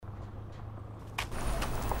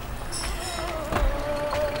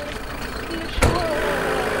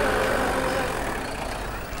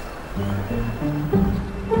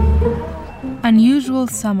Unusual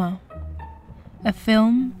Summer, a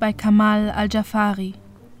film by Kamal Al-Jafari.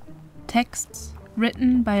 Texts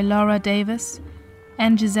written by Laura Davis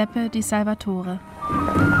and Giuseppe Di Salvatore.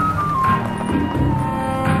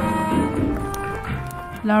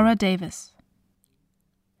 Laura Davis.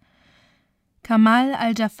 Kamal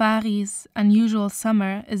Al-Jafari's Unusual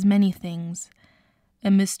Summer is many things: a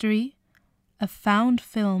mystery, a found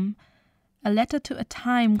film, a letter to a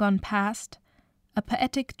time gone past, a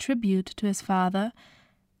poetic tribute to his father,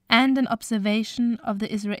 and an observation of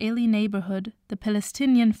the Israeli neighborhood the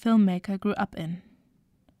Palestinian filmmaker grew up in.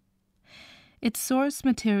 Its source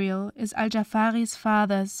material is Al-Jafari's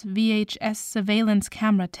father's VHS surveillance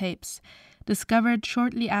camera tapes, discovered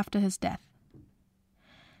shortly after his death.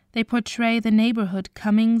 They portray the neighborhood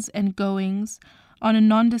comings and goings on a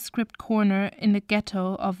nondescript corner in the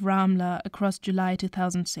ghetto of Ramla across July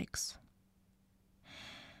 2006.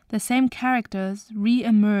 The same characters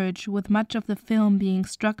re-emerge, with much of the film being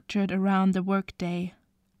structured around the workday.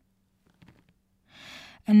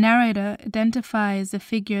 A narrator identifies the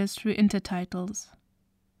figures through intertitles.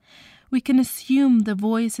 We can assume the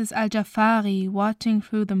voice is Al-Jafari watching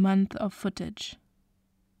through the month of footage.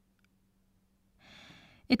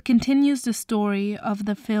 It continues the story of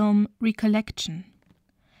the film Recollection,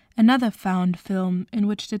 another found film in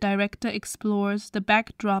which the director explores the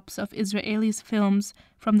backdrops of Israelis' films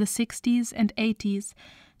from the 60s and 80s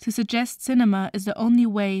to suggest cinema is the only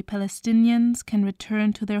way Palestinians can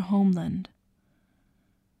return to their homeland.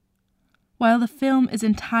 While the film is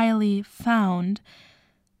entirely found,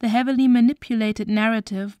 the heavily manipulated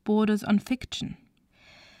narrative borders on fiction.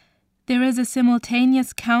 There is a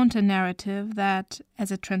simultaneous counter-narrative that,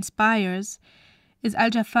 as it transpires, is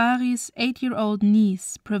Al-Jafari's 8-year-old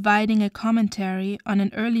niece providing a commentary on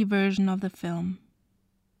an early version of the film.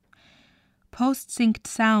 Post-synced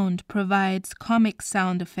sound provides comic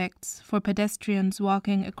sound effects for pedestrians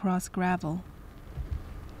walking across gravel.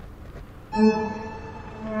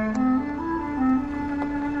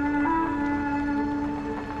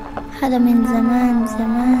 هذا من زمان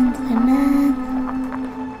زمان زمان.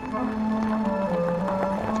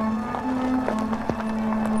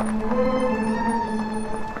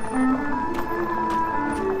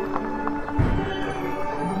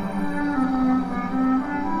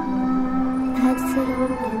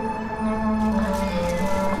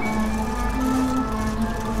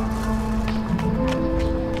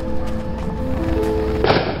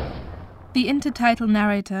 The intertitle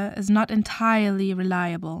narrator is not entirely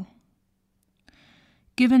reliable.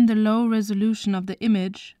 Given the low resolution of the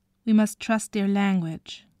image, we must trust their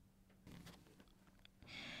language.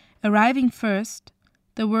 Arriving first,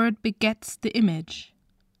 the word begets the image.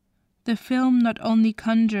 The film not only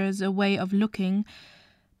conjures a way of looking,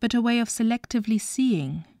 but a way of selectively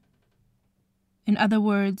seeing. In other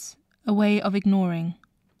words, a way of ignoring.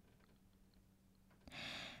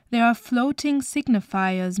 There are floating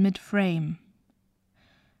signifiers mid-frame.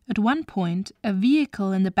 At one point, a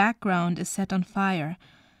vehicle in the background is set on fire.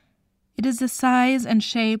 It is the size and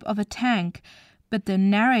shape of a tank, but the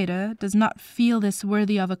narrator does not feel this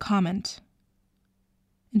worthy of a comment.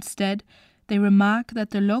 Instead, they remark that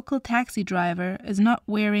the local taxi driver is not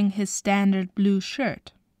wearing his standard blue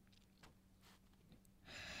shirt.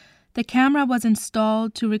 The camera was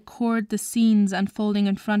installed to record the scenes unfolding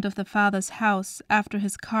in front of the father's house after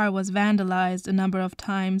his car was vandalized a number of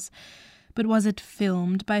times, but was it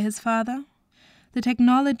filmed by his father? The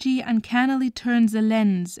technology uncannily turns the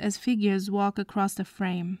lens as figures walk across the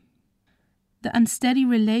frame. The unsteady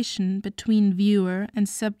relation between viewer and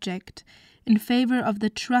subject in favor of the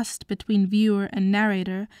trust between viewer and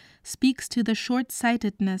narrator speaks to the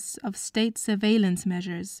short-sightedness of state surveillance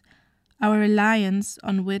measures, our reliance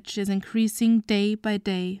on which is increasing day by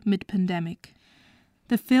day mid-pandemic.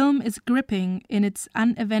 The film is gripping in its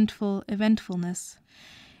uneventful eventfulness.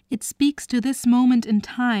 It speaks to this moment in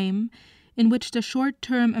time in which the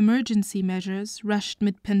short-term emergency measures rushed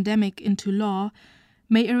mid-pandemic into law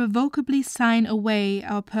may irrevocably sign away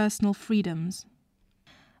our personal freedoms.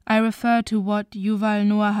 I refer to what Yuval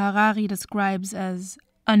Noah Harari describes as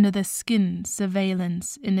under the skin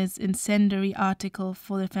surveillance in his incendiary article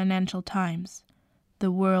for the Financial Times,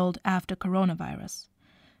 The World After Coronavirus,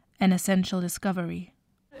 an essential discovery.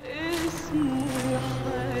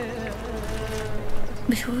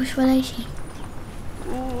 بشوفوش ولا شيء.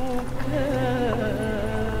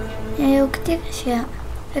 وكتير أشياء،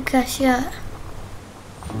 هيك أشياء.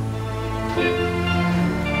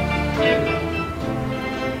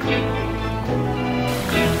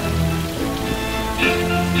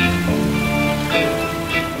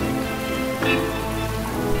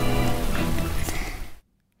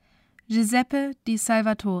 Giuseppe Di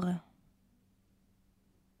Salvatore.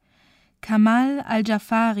 Kamal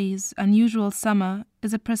Al-Jafari's Unusual Summer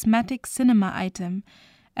is a prismatic cinema item,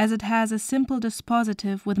 as it has a simple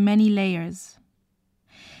dispositive with many layers.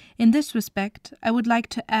 In this respect, I would like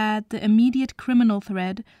to add the immediate criminal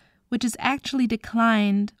thread, which is actually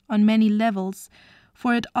declined on many levels,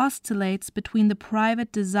 for it oscillates between the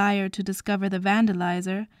private desire to discover the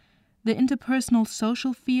vandalizer, the interpersonal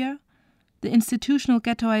social fear, the institutional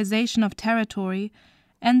ghettoization of territory,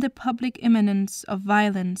 and the public imminence of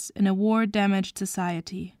violence in a war-damaged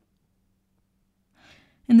society.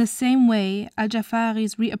 In the same way,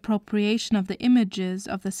 Al-Jafari's reappropriation of the images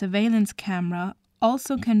of the surveillance camera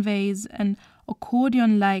also conveys an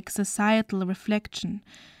accordion-like societal reflection,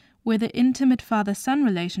 where the intimate father-son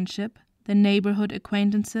relationship, the neighborhood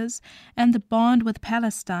acquaintances, and the bond with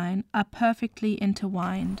Palestine are perfectly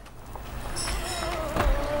intertwined.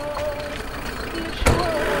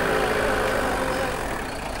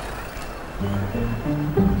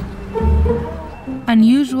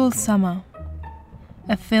 Unusual Summer,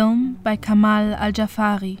 a film by Kamal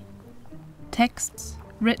Al-Jafari. Texts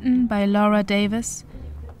written by Laura Davis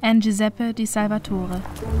and Giuseppe Di Salvatore.